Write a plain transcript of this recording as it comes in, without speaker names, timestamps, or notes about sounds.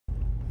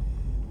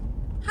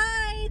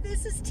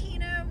This is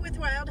Tina with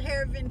Wild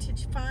Hair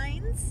Vintage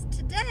Finds.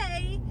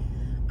 Today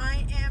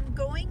I am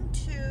going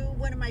to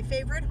one of my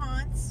favorite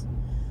haunts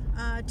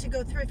to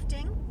go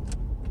thrifting.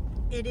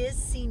 It is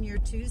Senior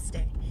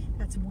Tuesday.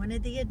 That's one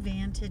of the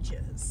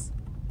advantages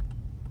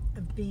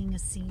of being a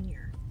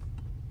senior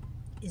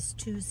is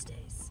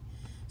Tuesdays.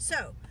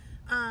 So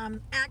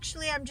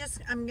actually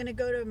I'm gonna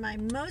go to my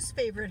most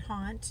favorite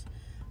haunt.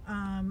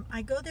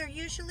 I go there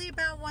usually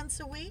about once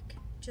a week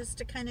just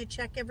to kind of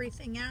check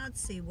everything out,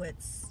 see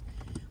what's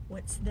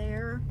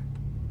there.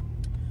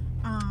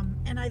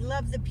 And I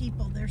love the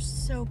people. They're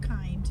so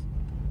kind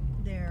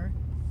there.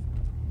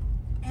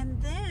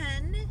 And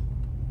then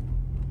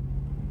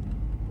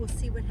we'll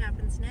see what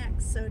happens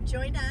next. So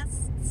join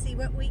us, see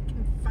what we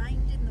can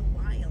find in the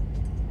wild.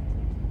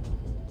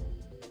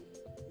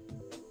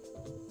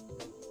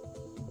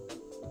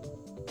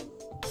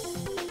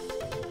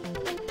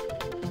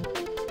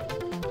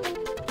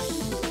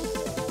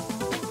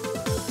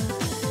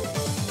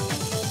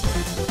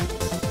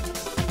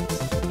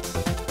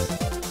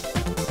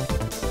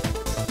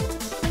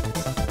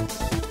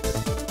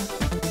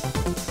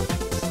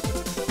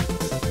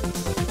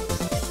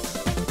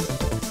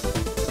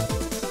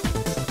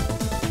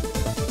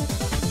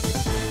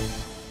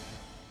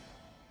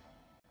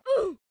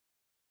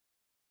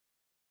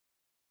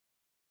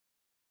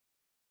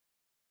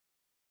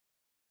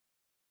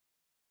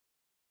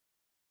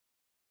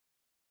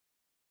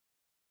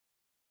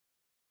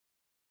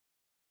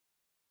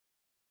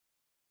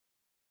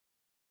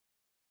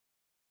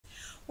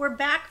 We're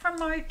back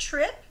from our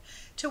trip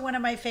to one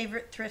of my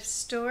favorite thrift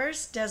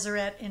stores,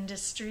 Deseret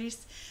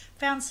Industries.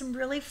 Found some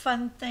really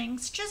fun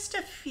things, just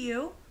a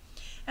few,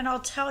 and I'll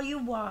tell you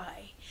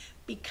why.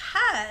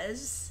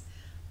 Because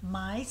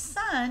my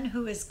son,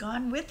 who has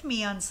gone with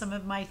me on some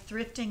of my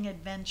thrifting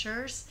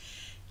adventures,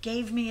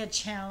 gave me a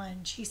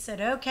challenge. He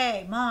said,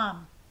 okay,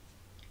 Mom,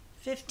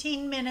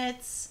 15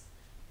 minutes,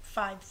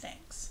 5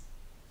 things.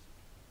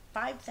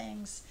 5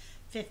 things,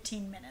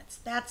 15 minutes.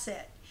 That's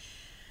it.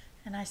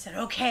 And I said,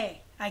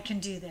 okay, I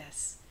can do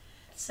this.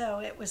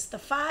 So it was the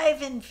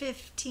 5 and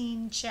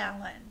 15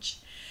 challenge.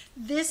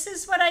 This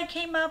is what I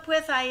came up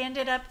with. I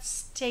ended up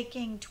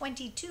taking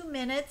 22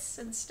 minutes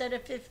instead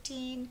of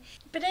 15.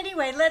 But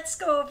anyway, let's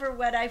go over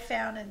what I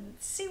found and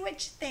see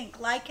what you think.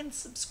 Like and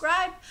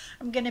subscribe.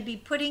 I'm going to be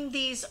putting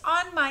these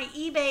on my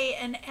eBay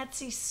and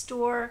Etsy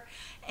store,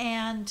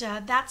 and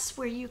that's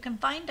where you can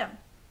find them.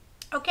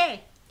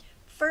 Okay,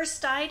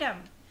 first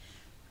item,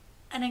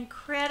 an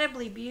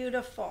incredibly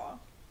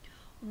beautiful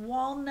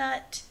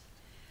walnut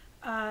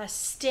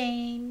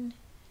stain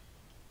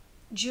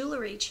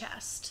jewelry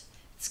chest.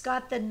 It's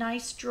got the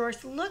nice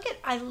drawers. Look at,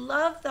 I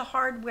love the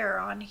hardware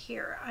on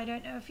here. I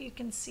don't know if you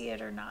can see it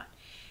or not.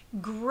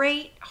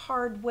 Great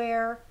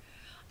hardware.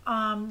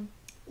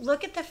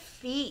 Look at the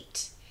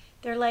feet.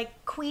 They're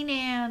like Queen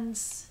Anne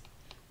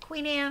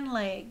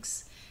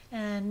legs,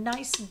 and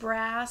nice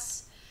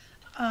brass.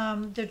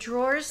 The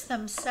drawers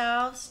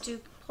themselves do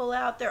pull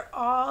out. They're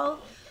all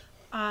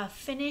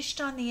finished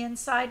on the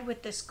inside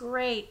with this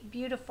great,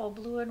 beautiful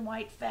blue and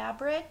white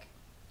fabric.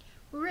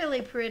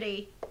 Really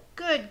pretty.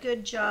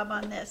 Good job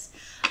on this.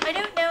 I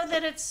don't know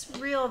that it's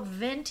real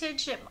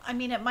vintage. I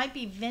mean, it might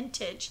be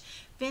vintage.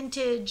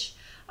 Vintage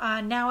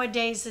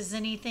nowadays is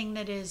anything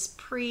that is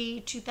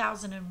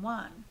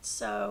pre-2001.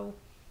 So,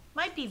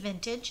 might be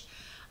vintage.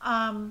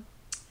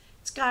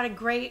 It's got a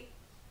great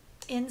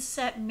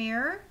inset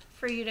mirror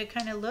for you to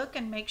kind of look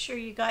and make sure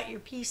you got your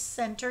piece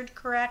centered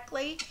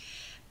correctly.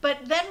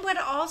 But then what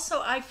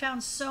also I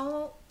found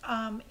so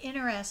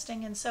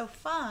interesting and so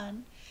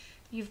fun,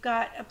 you've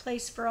got a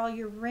place for all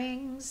your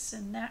rings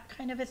and that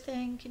kind of a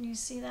thing. Can you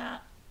see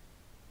that?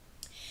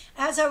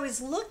 As I was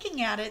looking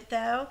at it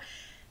though,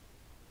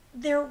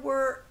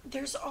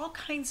 there's all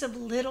kinds of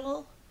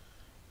little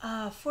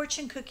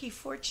fortune cookie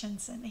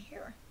fortunes in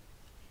here.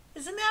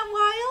 Isn't that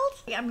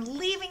wild? I'm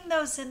leaving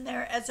those in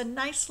there as a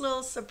nice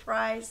little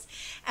surprise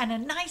and a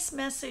nice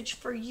message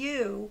for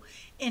you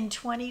in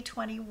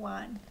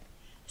 2021.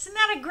 Isn't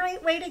that a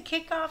great way to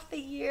kick off the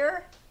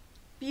year?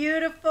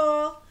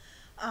 Beautiful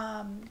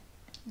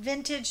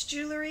vintage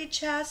jewelry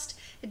chest.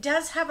 It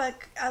does have a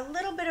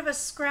little bit of a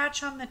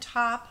scratch on the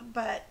top,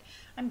 but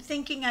I'm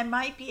thinking I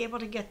might be able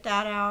to get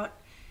that out,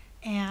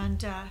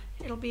 and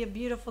it'll be a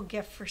beautiful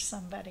gift for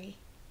somebody.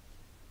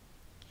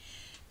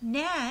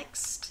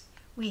 Next,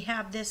 we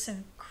have this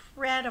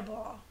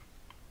incredible,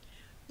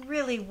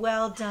 really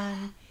well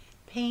done,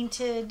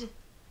 painted,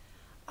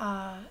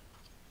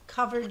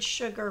 covered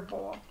sugar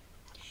bowl.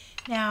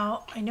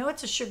 Now, I know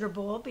it's a sugar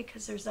bowl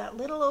because there's that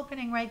little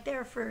opening right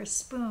there for a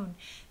spoon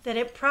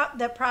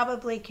that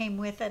probably came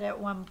with it at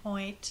one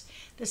point.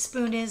 The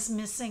spoon is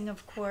missing,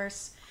 of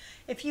course.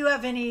 If you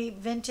have any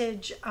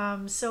vintage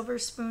silver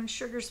spoons,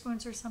 sugar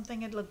spoons or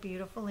something, it'd look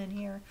beautiful in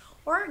here.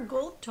 Or a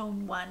gold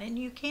tone one, and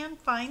you can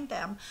find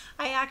them.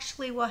 I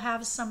actually will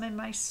have some in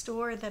my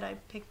store that I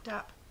picked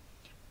up.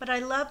 But I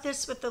love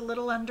this with the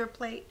little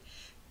underplate.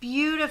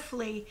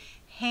 Beautifully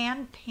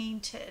hand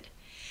painted.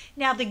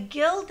 Now the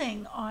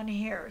gilding on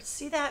here,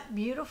 see that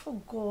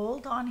beautiful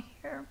gold on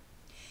here?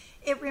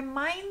 It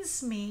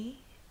reminds me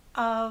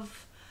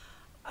of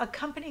a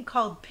company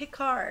called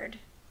Picard,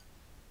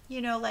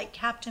 you know, like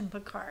Captain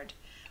Picard,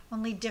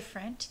 only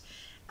different.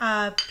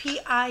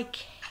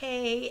 Pikard.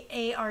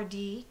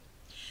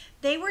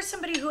 They were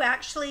somebody who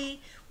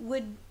actually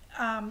would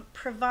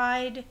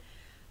provide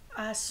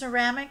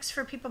ceramics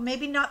for people,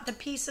 maybe not the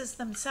pieces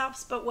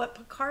themselves, but what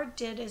Picard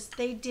did is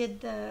they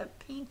did the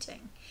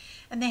painting.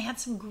 And they had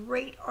some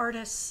great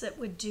artists that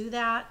would do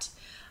that.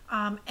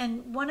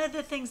 And one of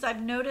the things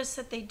I've noticed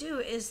that they do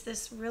is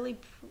this really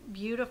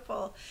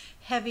beautiful,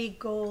 heavy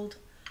gold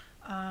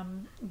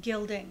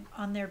gilding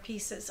on their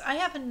pieces. I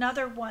have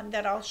another one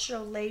that I'll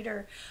show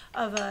later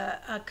of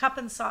a cup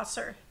and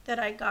saucer that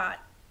I got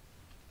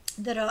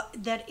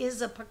that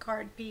is a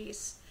Picard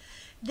piece.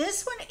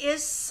 This one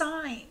is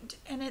signed,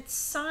 and it's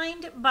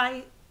signed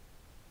by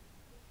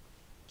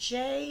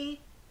J.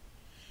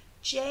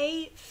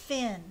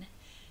 Finn,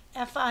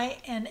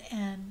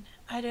 Finn.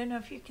 I don't know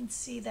if you can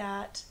see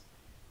that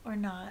or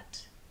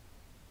not,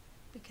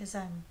 because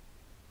I'm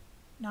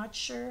not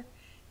sure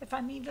if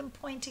I'm even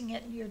pointing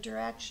it in your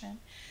direction.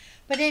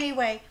 But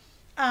anyway,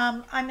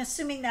 I'm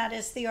assuming that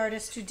is the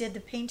artist who did the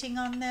painting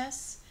on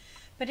this.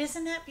 But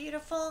isn't that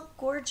beautiful?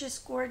 Gorgeous,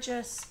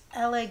 gorgeous,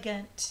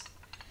 elegant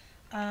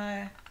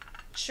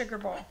sugar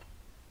bowl.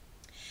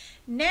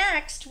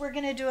 Next, we're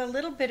going to do a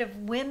little bit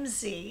of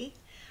whimsy.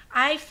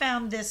 I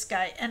found this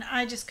guy, and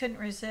I just couldn't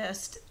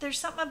resist. There's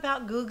something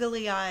about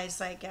googly eyes,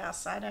 I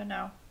guess. I don't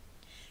know.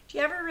 Do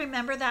you ever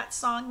remember that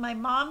song? My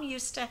mom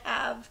used to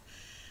have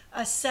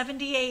a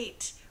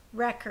 78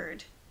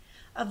 record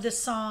of the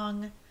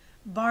song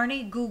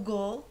Barney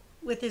Google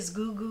with his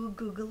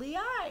googly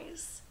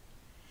eyes.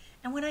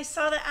 And when I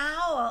saw the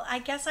owl, I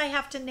guess I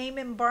have to name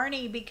him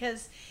Barney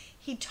because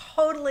he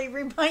totally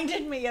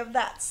reminded me of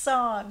that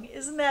song.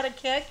 Isn't that a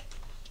kick?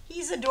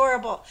 He's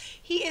adorable.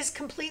 He is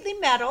completely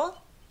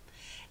metal.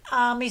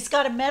 He's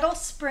got a metal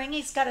spring.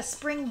 He's got a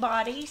spring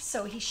body,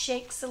 so he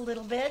shakes a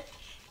little bit,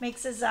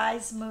 makes his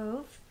eyes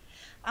move.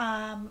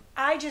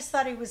 I just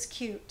thought he was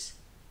cute.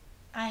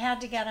 I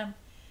had to get him.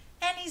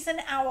 And he's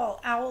an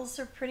owl. Owls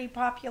are pretty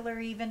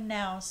popular even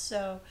now,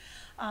 so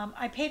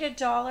I paid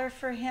 $1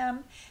 for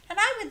him. And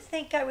I would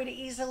think I would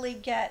easily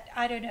get,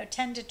 I don't know,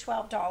 $10 to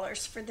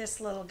 $12 for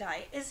this little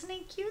guy. Isn't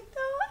he cute,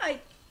 though? I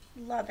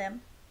love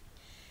him.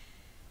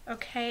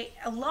 Okay,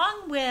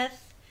 along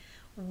with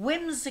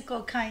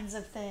whimsical kinds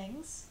of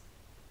things,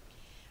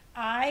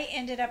 I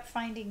ended up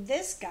finding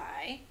this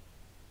guy.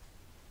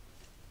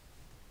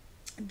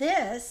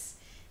 This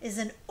is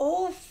an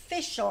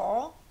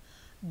official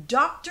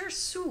Dr.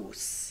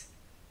 Seuss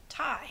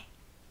tie,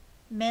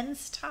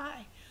 men's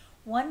tie.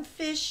 1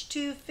 fish,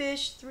 2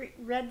 fish, 3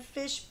 red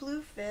fish,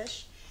 blue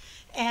fish.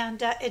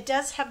 And it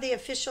does have the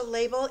official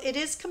label. It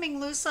is coming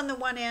loose on the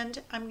one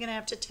end. I'm going to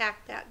have to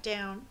tack that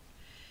down.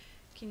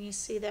 Can you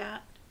see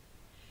that?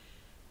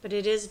 But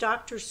it is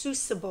Dr.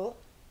 Seussable.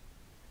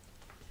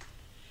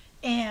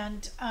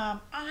 And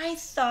I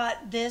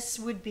thought this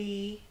would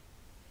be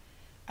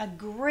a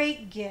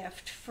great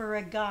gift for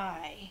a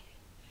guy,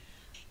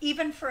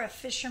 even for a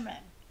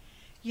fisherman.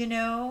 You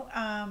know,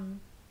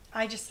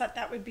 I just thought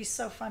that would be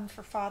so fun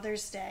for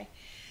Father's Day.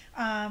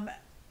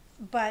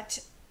 But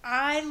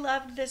I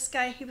loved this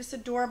guy. He was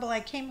adorable.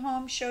 I came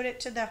home, showed it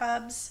to the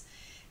hubs,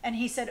 and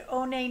he said,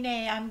 "Oh,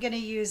 nay, I'm going to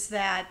use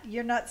that.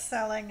 You're not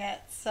selling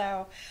it."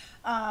 So,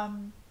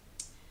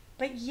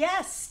 but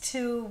yes,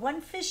 to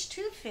 1 fish,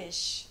 2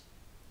 fish.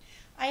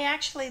 I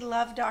actually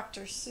love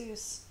Dr.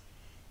 Seuss,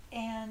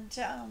 and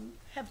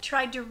have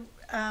tried to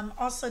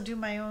also do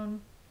my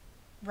own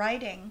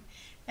writing,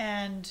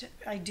 and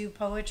I do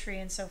poetry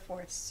and so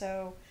forth,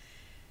 so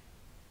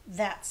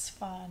that's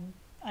fun,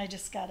 I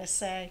just gotta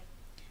say.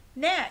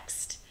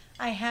 Next,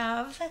 I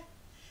have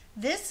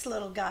this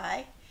little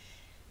guy.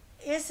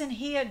 Isn't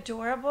he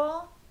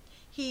adorable?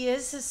 He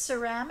is a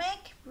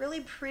ceramic,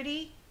 really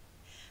pretty,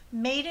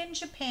 made in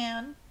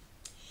Japan.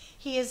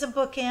 He is a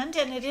bookend,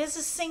 and it is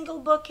a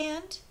single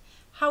bookend.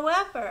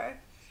 However,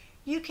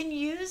 you can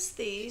use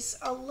these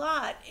a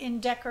lot in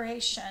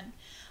decoration.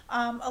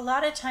 A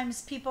lot of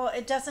times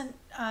it doesn't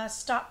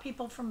stop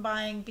people from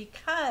buying,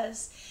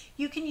 because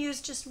you can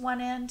use just one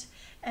end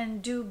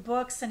and do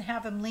books and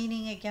have them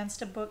leaning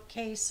against a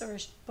bookcase or a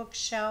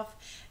bookshelf,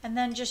 and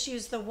then just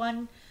use the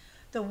one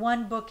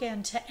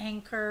bookend to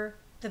anchor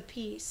the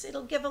piece.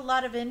 It'll give a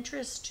lot of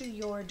interest to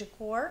your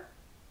decor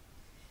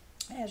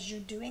as you're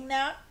doing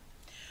that.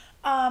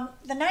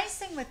 The nice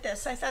thing with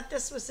this, I thought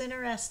this was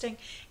interesting.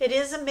 It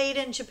is a made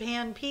in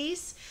Japan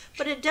piece,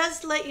 but it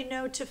does let you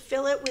know to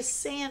fill it with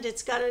sand.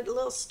 It's got a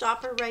little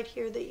stopper right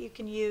here that you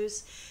can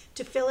use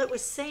to fill it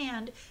with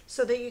sand,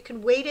 so that you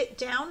can weight it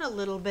down a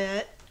little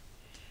bit.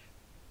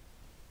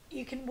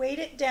 You can weight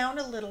it down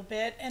a little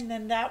bit, and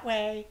then that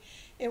way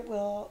it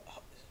will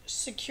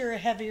secure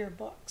heavier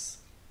books.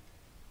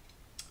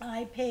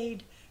 I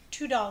paid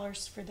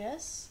 $2 for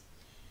this.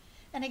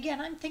 And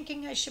again, I'm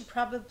thinking I should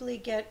probably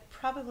get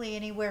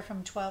anywhere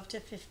from $12 to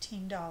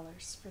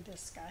 $15 for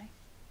this guy.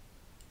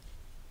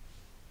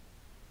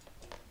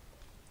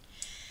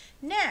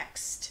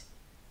 Next,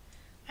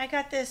 I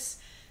got this,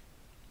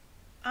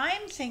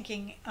 I'm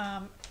thinking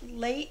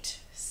late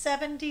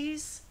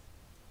 70s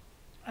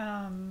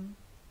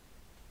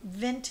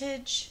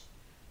vintage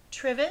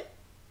trivet.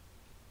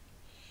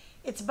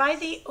 It's by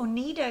the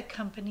Oneida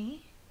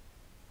Company.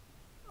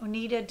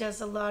 Oneida does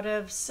a lot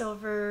of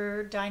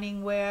silver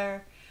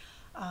diningware,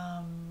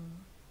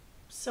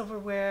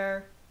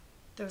 silverware,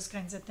 those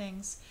kinds of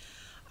things.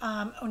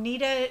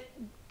 Oneida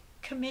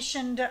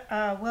commissioned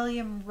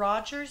William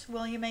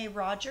A.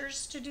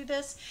 Rogers to do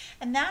this,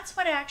 and that's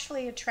what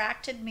actually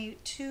attracted me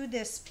to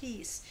this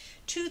piece.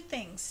 Two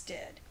things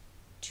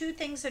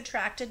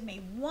attracted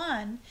me.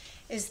 One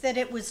is that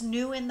it was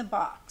new in the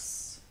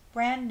box,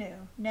 brand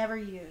new, never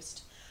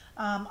used.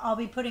 I'll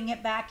be putting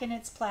it back in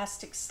its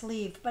plastic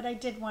sleeve, but I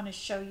did want to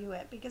show you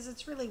it because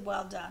it's really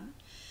well done.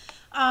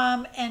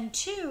 And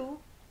two,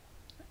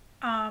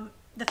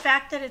 the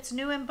fact that it's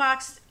new in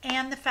box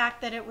and the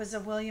fact that it was a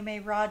William A.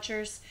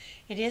 Rogers.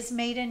 It is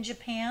made in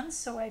Japan,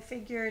 so I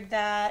figured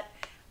that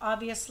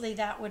obviously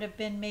that would have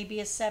been maybe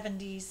a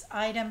 70s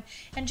item.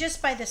 And just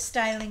by the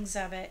stylings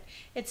of it,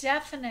 it's a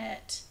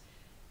definite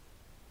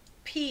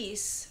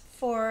piece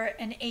for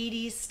an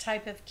 80s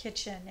type of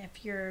kitchen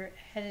if you're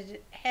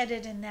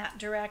headed in that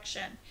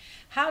direction.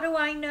 How do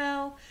I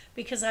know?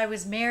 Because I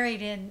was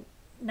married in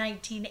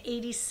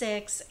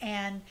 1986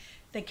 and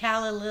the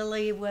calla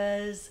lily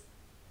was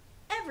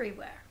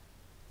everywhere.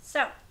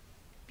 So,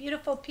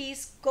 beautiful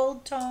piece,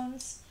 gold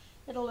tones.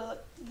 It'll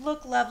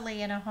look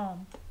lovely in a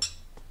home.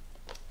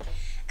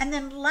 And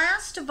then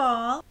last of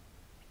all,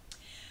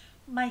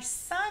 my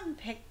son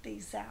picked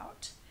these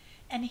out,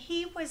 and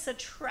he was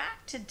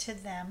attracted to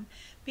them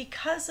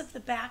because of the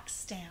back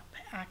stamp,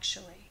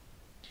 actually.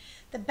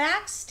 The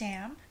back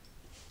stamp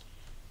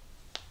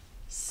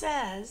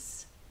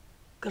says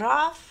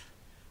Graf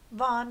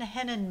von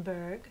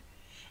Hennenberg,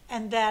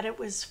 and that it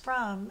was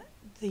from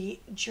the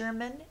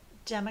German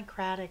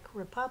Democratic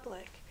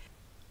Republic.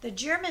 The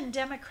German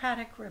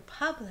Democratic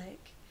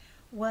Republic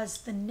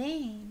was the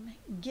name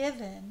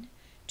given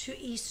to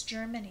East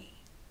Germany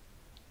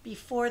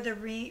before the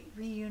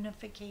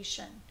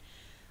reunification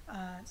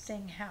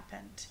thing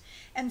happened.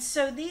 And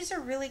so these are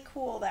really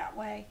cool that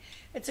way.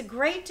 It's a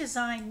great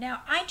design.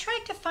 Now, I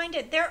tried to find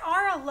it. There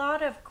are a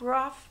lot of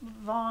Graf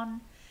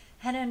von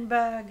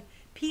Hennenberg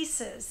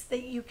pieces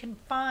that you can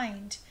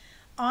find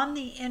on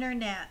the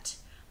internet.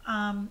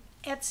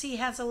 Etsy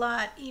has a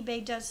lot,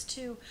 eBay does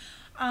too.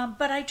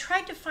 But I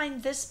tried to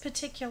find this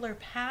particular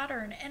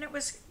pattern and it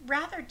was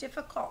rather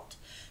difficult.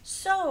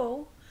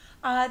 So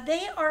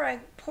they are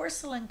a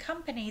porcelain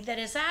company that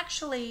has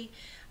actually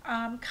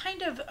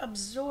kind of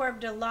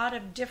absorbed a lot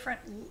of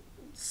different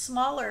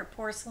smaller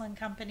porcelain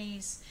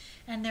companies,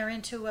 and they're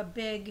into a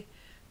big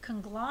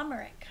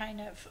conglomerate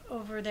kind of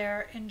over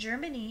there in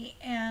Germany.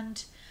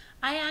 And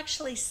I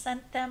actually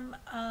sent them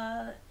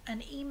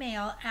an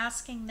email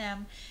asking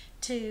them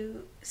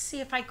to see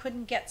if I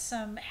couldn't get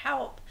some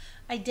help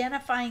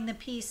identifying the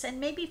piece and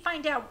maybe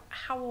find out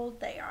how old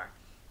they are.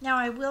 Now,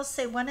 I will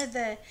say one of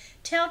the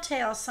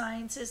telltale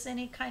signs is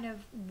any kind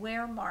of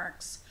wear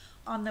marks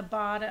on the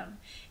bottom.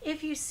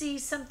 If you see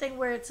something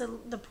where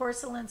the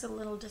porcelain's a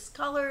little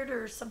discolored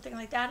or something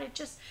like that,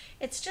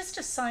 it's just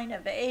a sign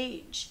of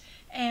age.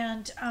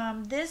 And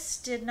this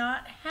did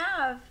not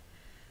have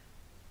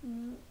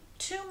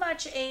too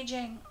much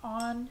aging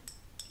on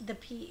the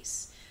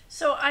piece.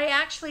 So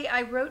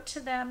I wrote to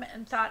them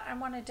and thought I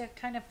wanted to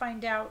kind of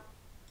find out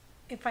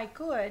if I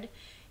could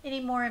any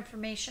more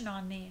information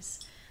on these.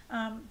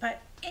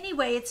 But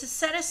anyway, it's a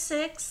set of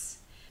 6.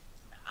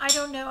 I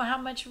don't know how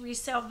much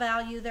resale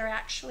value they're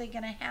actually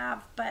going to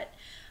have, but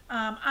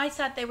I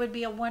thought they would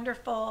be a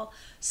wonderful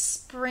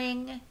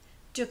spring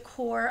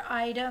decor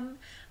item.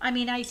 I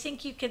mean, I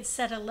think you could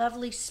set a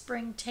lovely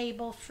spring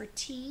table for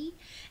tea.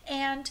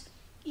 And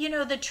you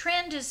know, the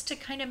trend is to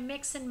kind of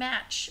mix and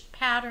match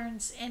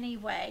patterns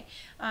anyway,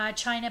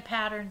 China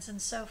patterns and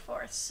so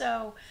forth.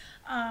 So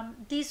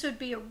these would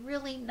be a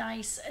really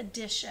nice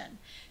addition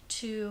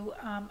to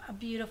a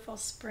beautiful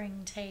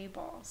spring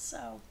table.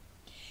 So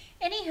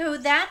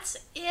anywho, that's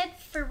it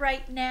for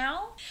right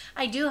now.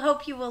 I do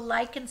hope you will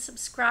like and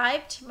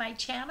subscribe to my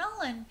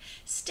channel and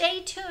stay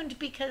tuned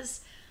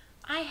because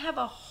I have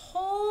a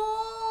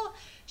whole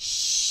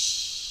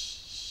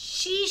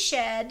she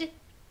shed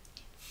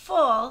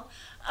full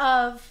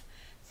of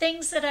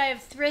things that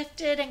I've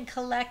thrifted and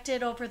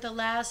collected over the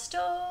last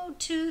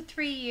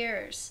 2-3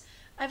 years.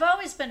 I've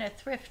always been a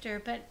thrifter,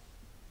 but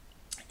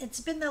it's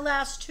been the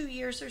last 2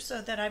 years or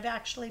so that I've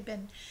actually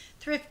been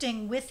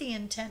thrifting with the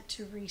intent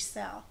to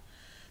resell.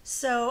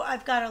 So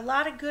I've got a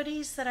lot of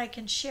goodies that I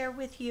can share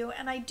with you,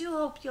 and I do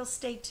hope you'll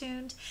stay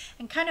tuned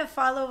and kind of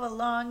follow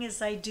along as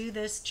I do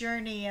this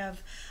journey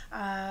of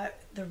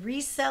the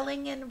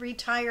reselling and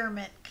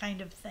retirement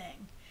kind of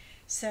thing.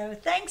 So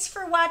thanks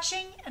for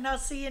watching, and I'll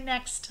see you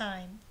next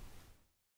time.